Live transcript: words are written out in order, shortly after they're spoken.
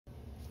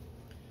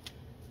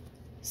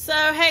So,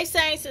 hey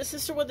Saints, it's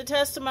Sister with the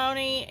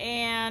testimony,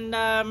 and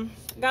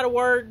got a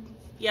word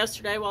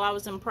yesterday while I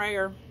was in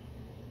prayer,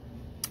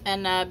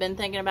 and I've been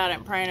thinking about it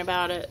and praying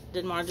about it.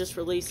 Didn't want to just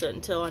release it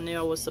until I knew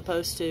I was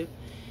supposed to,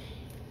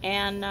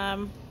 and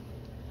I'm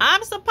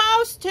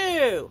supposed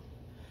to.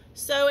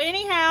 So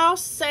anyhow,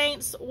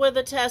 Saints with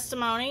a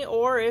testimony,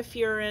 or if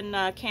you're in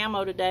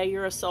camo today,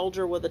 you're a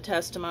soldier with a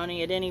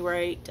testimony. At any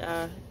rate,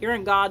 you're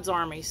in God's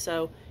army,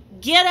 so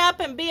get up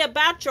and be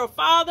about your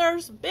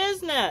Father's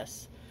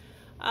business.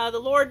 The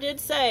Lord did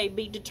say,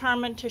 be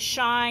determined to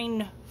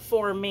shine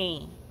for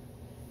me.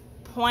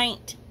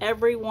 Point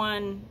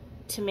everyone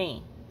to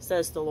me,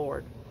 says the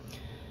Lord.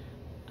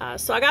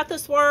 So I got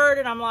this word,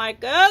 and I'm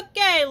like,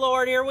 okay,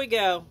 Lord, here we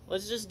go.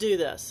 Let's just do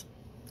this.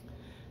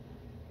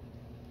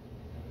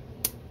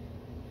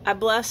 I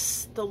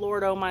bless the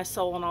Lord, O my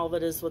soul, and all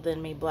that is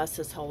within me. Bless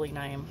his holy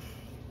name.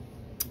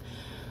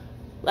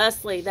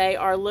 Leslie, they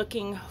are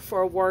looking for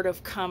a word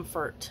of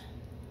comfort.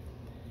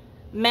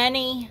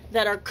 Many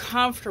that are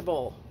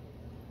comfortable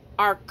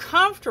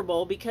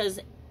because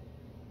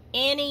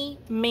any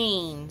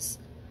means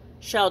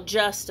shall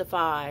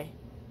justify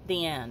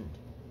the end.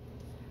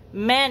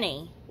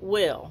 Many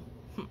will,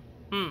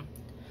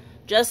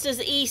 just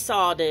as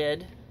Esau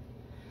did,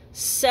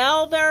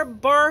 sell their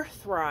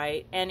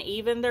birthright and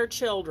even their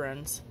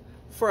children's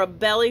for a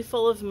belly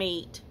full of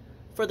meat,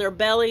 for their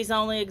bellies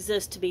only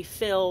exist to be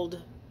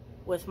filled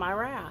with my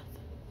wrath.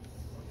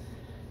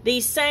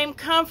 These same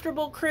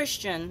comfortable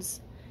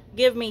Christians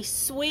give me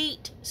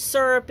sweet,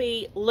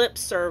 syrupy lip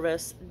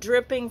service,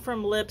 dripping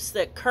from lips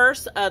that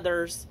curse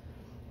others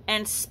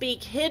and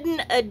speak hidden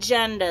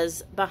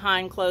agendas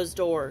behind closed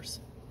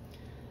doors.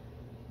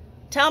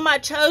 Tell my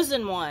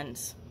chosen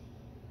ones,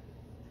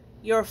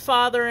 your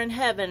Father in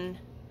heaven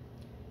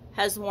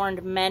has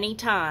warned many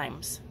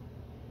times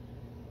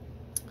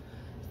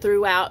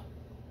throughout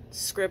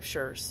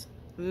scriptures.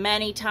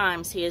 Many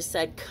times he has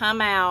said, come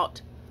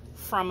out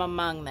from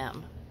among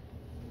them.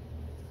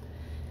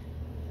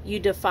 You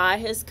defy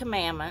his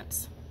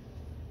commandments,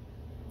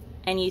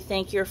 and you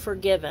think you're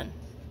forgiven.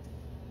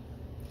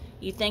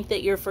 You think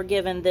that you're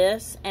forgiven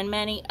this and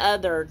many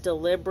other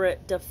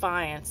deliberate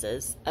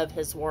defiances of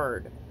his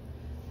word.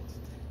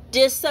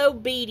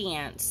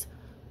 Disobedience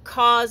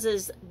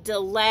causes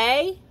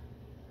delay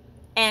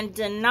and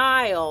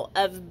denial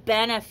of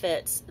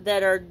benefits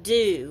that are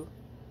due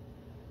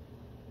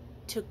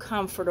to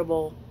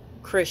comfortable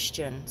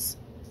Christians.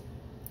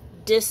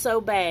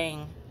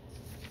 Disobeying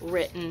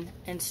written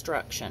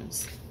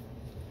instructions.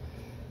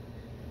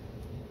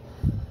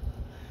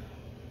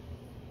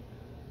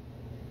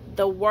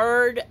 The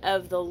word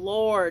of the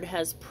Lord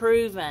has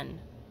proven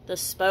the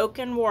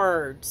spoken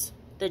words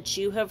that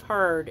you have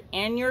heard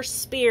in your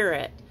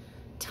spirit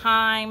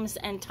times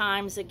and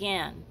times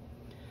again.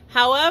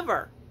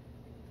 However,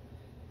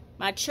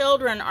 my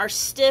children are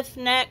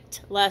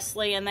stiff-necked,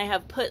 Leslie, and they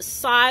have put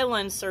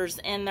silencers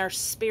in their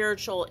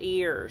spiritual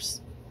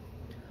ears.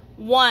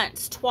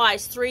 Once,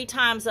 twice, 3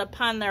 times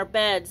upon their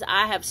beds,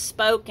 I have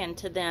spoken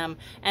to them,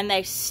 and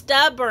they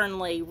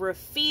stubbornly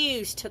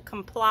refuse to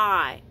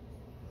comply.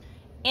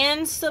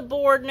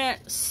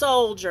 Insubordinate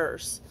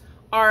soldiers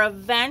are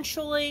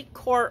eventually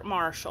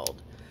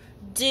court-martialed.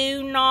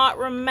 Do not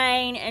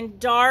remain in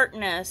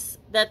darkness,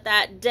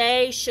 that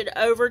day should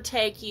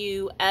overtake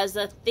you as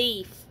a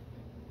thief,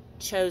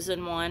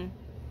 chosen one.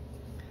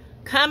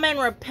 Come and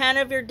repent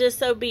of your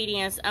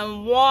disobedience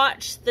and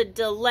watch the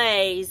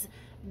delays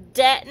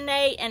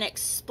detonate and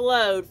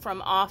explode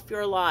from off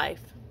your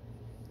life.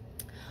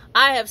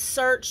 I have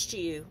searched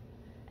you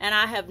and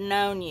I have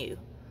known you.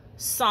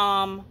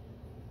 Psalm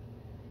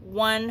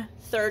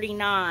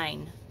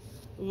 139,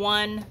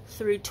 1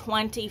 through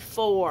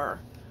 24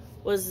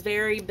 was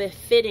very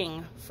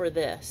befitting for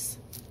this.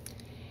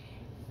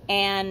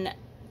 And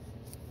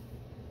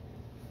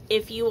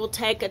if you will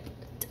take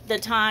the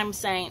time,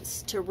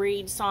 Saints, to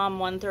read Psalm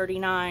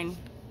 139,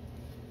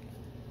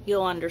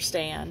 you'll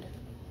understand.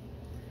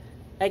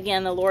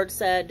 Again, the Lord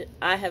said,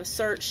 I have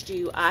searched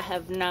you, I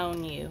have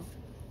known you.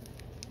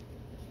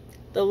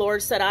 The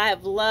Lord said, I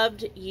have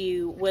loved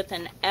you with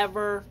an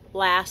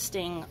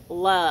everlasting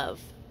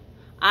love.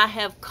 I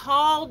have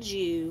called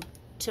you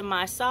to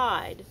my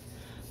side.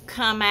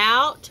 Come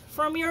out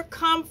from your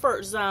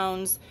comfort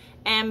zones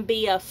and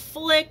be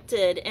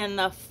afflicted in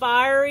the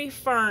fiery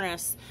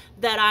furnace,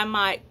 that I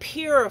might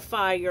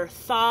purify your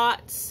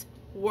thoughts,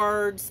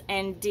 words,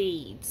 and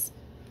deeds.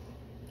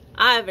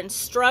 I have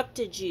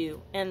instructed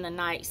you in the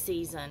night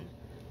season.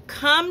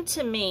 Come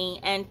to me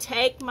and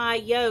take my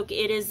yoke.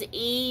 It is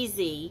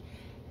easy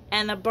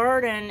and the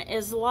burden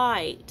is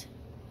light.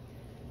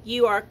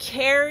 You are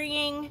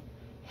carrying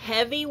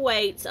heavy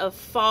weights of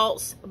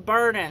false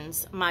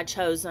burdens, my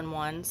chosen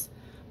ones.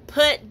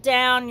 Put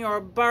down your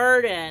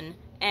burden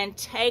and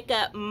take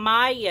up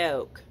my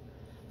yoke.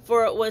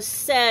 For it was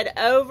said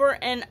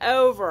over and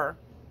over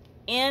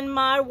in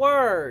my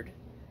word,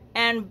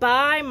 and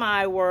by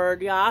my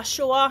word,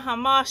 Yahshua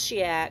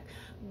HaMashiach,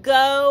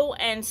 go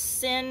and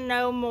sin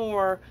no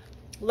more,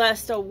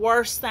 lest a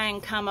worse thing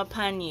come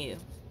upon you.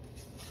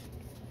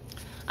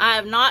 I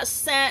have not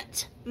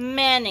sent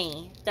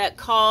many that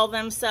call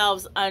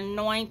themselves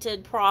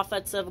anointed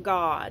prophets of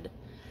God.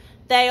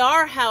 They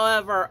are,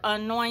 however,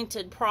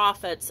 anointed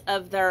prophets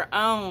of their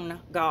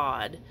own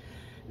God.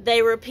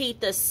 They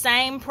repeat the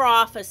same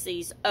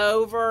prophecies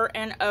over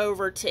and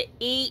over to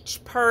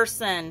each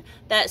person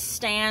that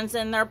stands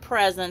in their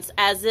presence,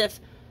 as if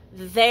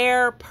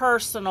their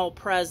personal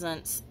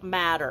presence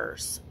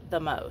matters the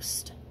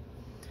most.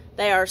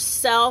 They are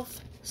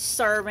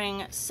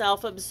self-serving,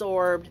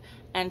 self-absorbed,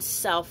 and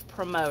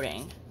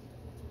self-promoting.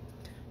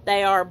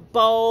 They are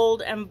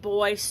bold and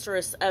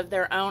boisterous of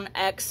their own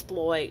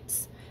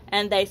exploits,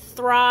 and they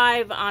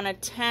thrive on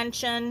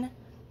attention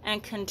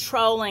and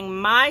controlling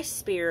my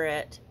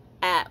spirit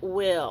at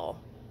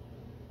will,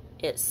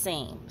 it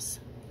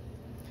seems.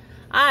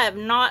 I have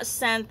not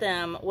sent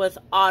them with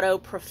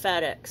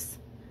auto-prophetics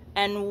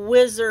and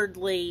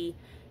wizardly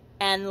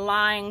and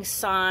lying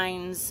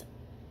signs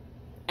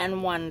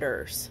and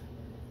wonders.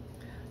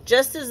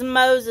 Just as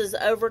Moses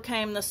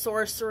overcame the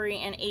sorcery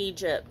in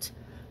Egypt,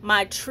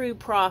 my true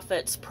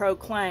prophets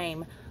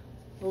proclaim,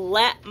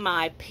 "Let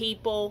my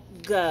people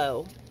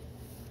go."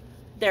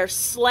 Their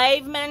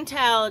slave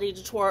mentality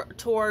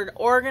toward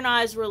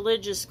organized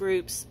religious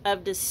groups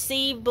of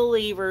deceived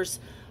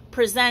believers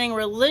presenting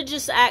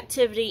religious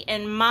activity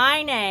in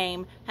my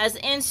name has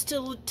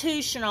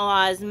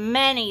institutionalized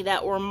many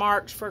that were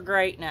marked for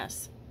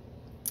greatness.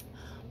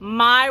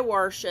 My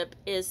worship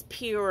is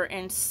pure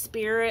in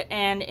spirit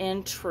and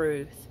in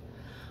truth.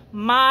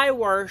 My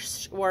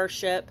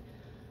worship,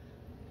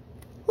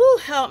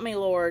 help me,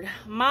 Lord.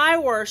 My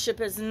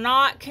worship is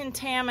not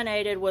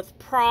contaminated with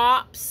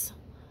props,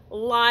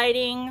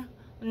 lighting,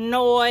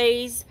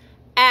 noise,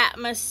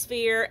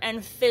 atmosphere,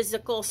 and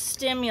physical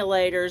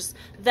stimulators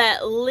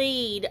that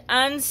lead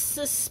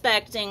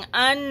unsuspecting,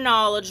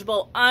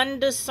 unknowledgeable,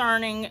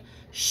 undiscerning,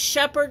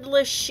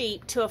 shepherdless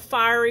sheep to a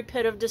fiery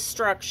pit of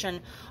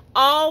destruction,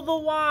 all the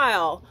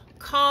while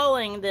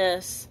calling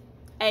this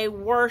a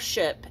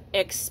worship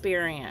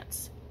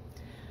experience.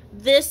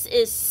 This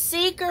is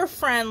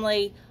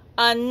seeker-friendly,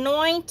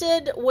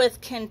 anointed with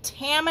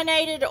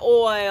contaminated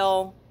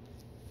oil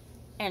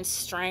and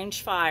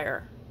strange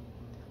fire.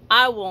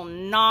 I will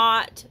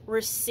not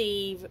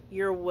receive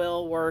your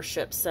will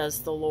worship,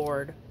 says the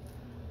Lord.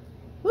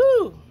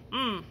 Woo!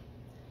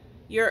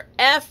 Your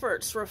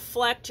efforts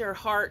reflect your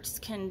heart's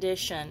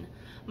condition.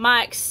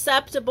 My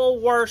acceptable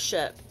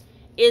worship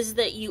is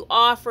that you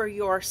offer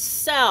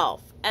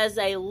yourself as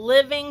a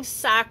living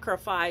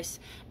sacrifice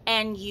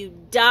and you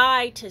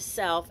die to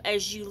self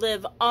as you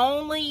live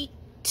only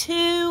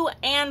to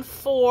and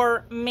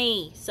for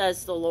me,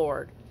 says the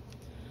Lord.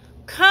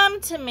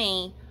 Come to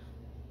me,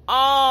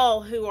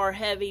 all who are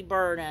heavy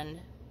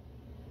burdened,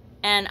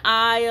 and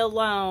I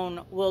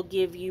alone will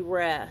give you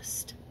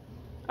rest.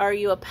 Are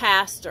you a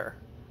pastor?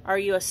 Are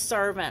you a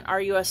servant?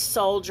 Are you a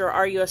soldier?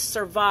 Are you a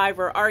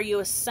survivor? Are you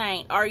a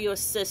saint? Are you a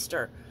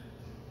sister?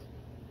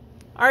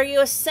 Are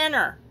you a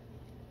sinner?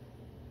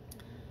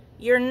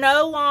 You're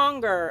no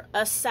longer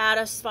a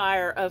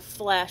satisfier of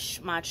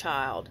flesh, my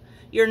child.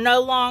 You're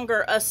no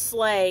longer a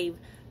slave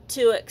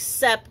to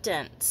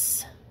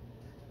acceptance.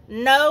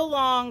 No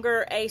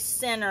longer a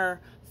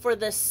sinner, for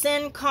the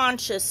sin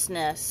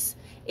consciousness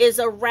is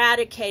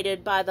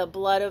eradicated by the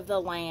blood of the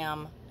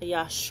Lamb,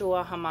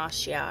 Yeshua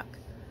HaMashiach.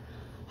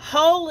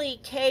 Wholly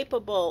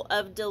capable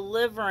of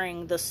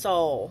delivering the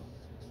soul,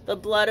 the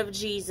blood of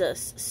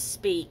Jesus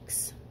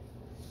speaks.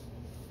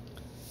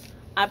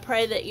 I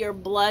pray that you're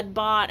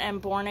blood-bought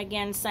and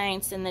born-again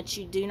saints, and that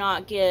you do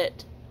not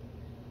get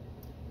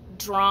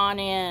drawn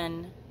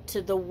in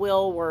to the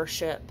will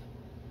worship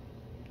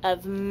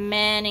of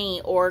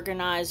many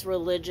organized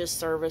religious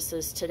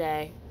services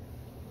today.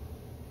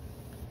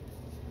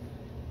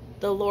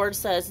 The Lord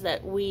says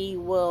that we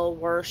will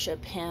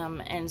worship Him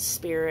in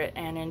spirit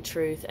and in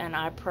truth, and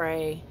I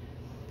pray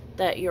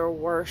that your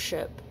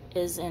worship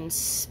is in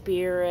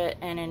spirit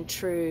and in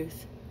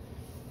truth.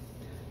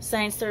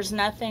 Saints, there's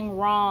nothing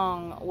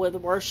wrong with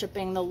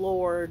worshiping the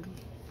Lord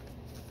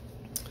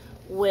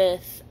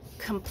with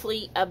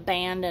complete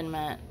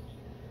abandonment.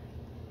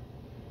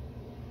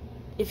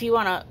 If you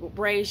want to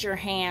raise your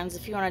hands,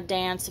 if you want to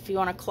dance, if you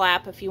want to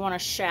clap, if you want to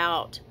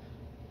shout,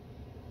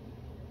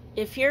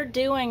 if you're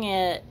doing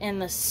it in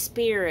the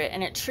Spirit,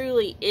 and it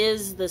truly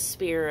is the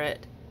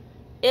Spirit,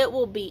 it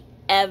will be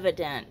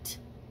evident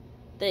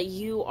that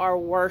you are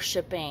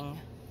worshiping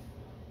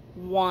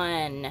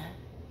one,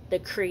 the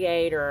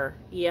Creator,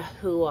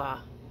 Yahuwah,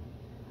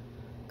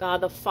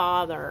 God the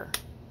Father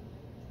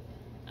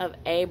of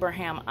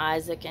Abraham,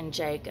 Isaac, and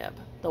Jacob,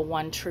 the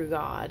one true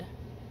God.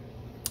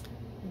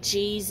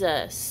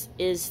 Jesus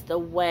is the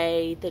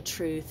way, the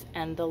truth,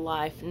 and the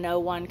life. No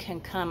one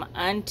can come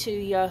unto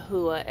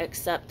Yahuwah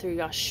except through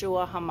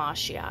Yeshua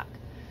HaMashiach.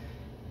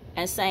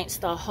 And saints,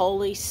 the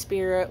Holy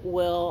Spirit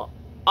will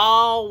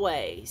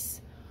always,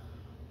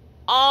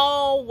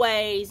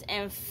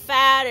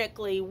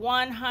 emphatically,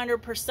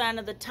 100%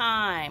 of the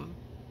time,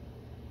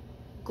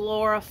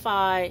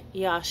 glorify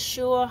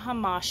Yeshua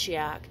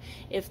HaMashiach.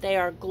 If they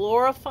are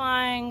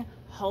glorifying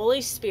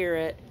Holy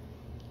Spirit,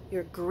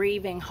 You're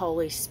grieving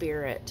Holy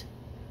Spirit.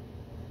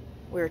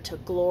 We're to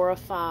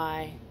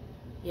glorify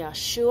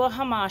Yeshua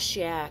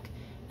HaMashiach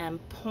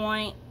and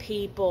point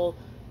people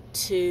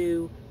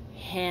to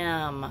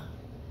Him.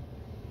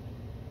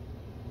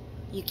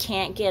 You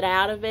can't get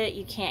out of it.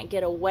 You can't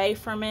get away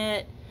from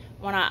it.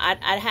 When I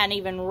hadn't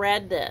even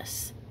read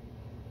this.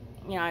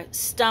 You know, I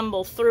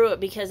stumble through it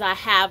because I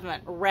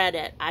haven't read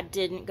it. I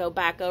didn't go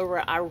back over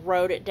it. I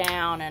wrote it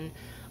down and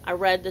I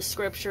read the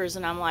scriptures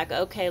and I'm like,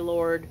 okay,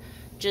 Lord,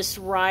 just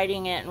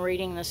writing it and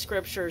reading the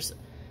scriptures.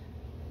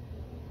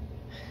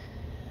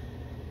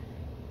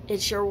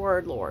 It's your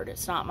word, Lord.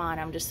 It's not mine.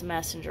 I'm just a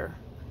messenger.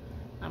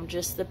 I'm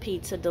just the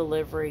pizza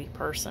delivery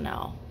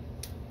personnel.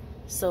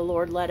 So,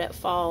 Lord, let it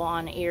fall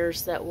on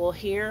ears that will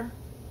hear.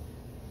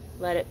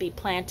 Let it be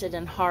planted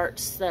in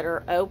hearts that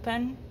are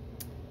open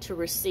to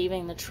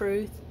receiving the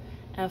truth.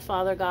 And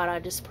Father God, I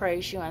just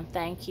praise you and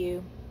thank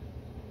you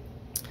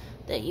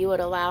that you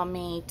would allow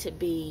me to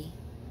be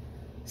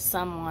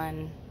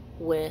someone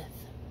with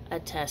a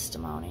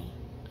testimony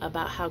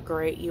about how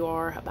great you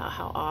are, about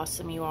how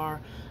awesome you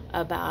are,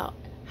 about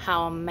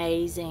how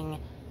amazing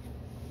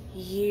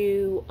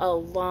you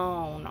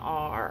alone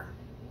are.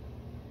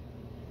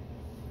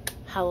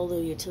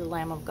 Hallelujah to the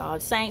Lamb of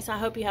God. Saints, I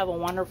hope you have a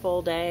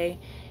wonderful day.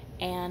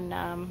 And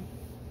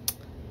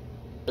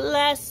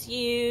bless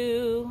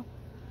you,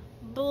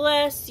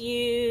 bless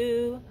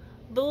you,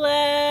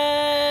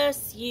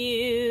 bless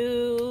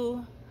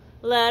you.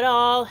 Let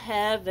all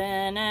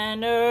heaven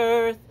and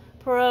earth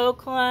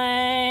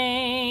proclaim.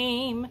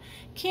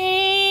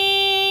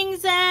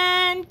 Kings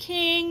and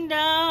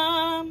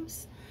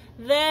kingdoms,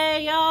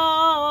 they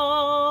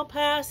all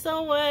pass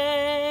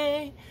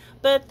away,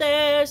 but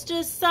there's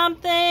just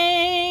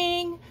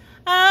something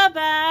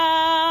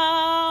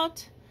about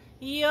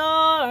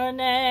your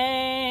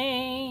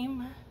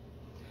name.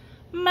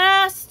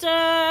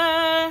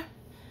 Master,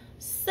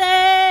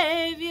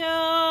 Savior,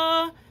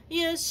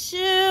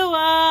 Yeshua,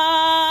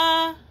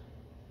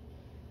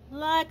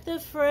 like the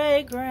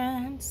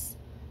fragrance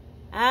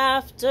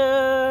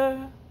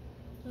after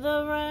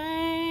the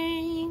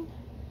rain.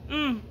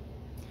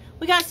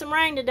 We got some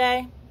rain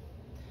today,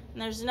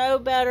 and there's no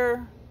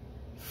better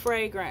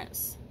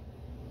fragrance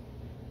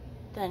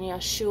than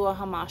Yeshua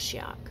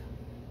HaMashiach.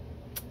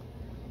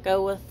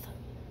 Go with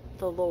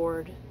the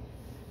Lord.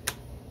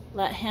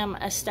 Let Him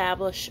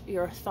establish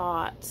your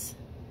thoughts,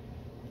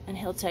 and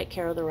He'll take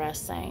care of the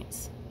rest,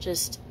 saints.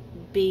 Just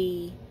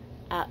be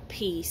at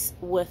peace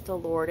with the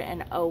Lord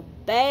and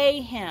obey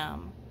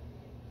Him.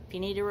 If you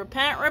need to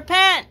repent,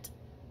 repent.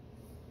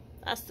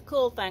 That's the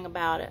cool thing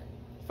about it.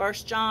 1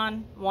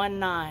 John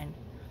 1:9.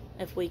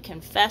 If we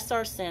confess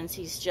our sins,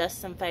 He's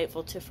just and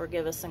faithful to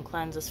forgive us and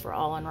cleanse us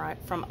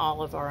from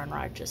all of our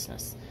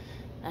unrighteousness.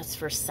 That's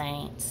for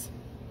saints.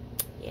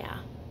 Yeah.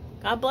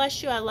 God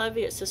bless you. I love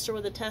you. It's Sister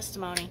with a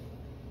Testimony.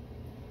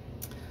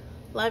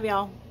 Love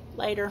y'all.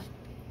 Later.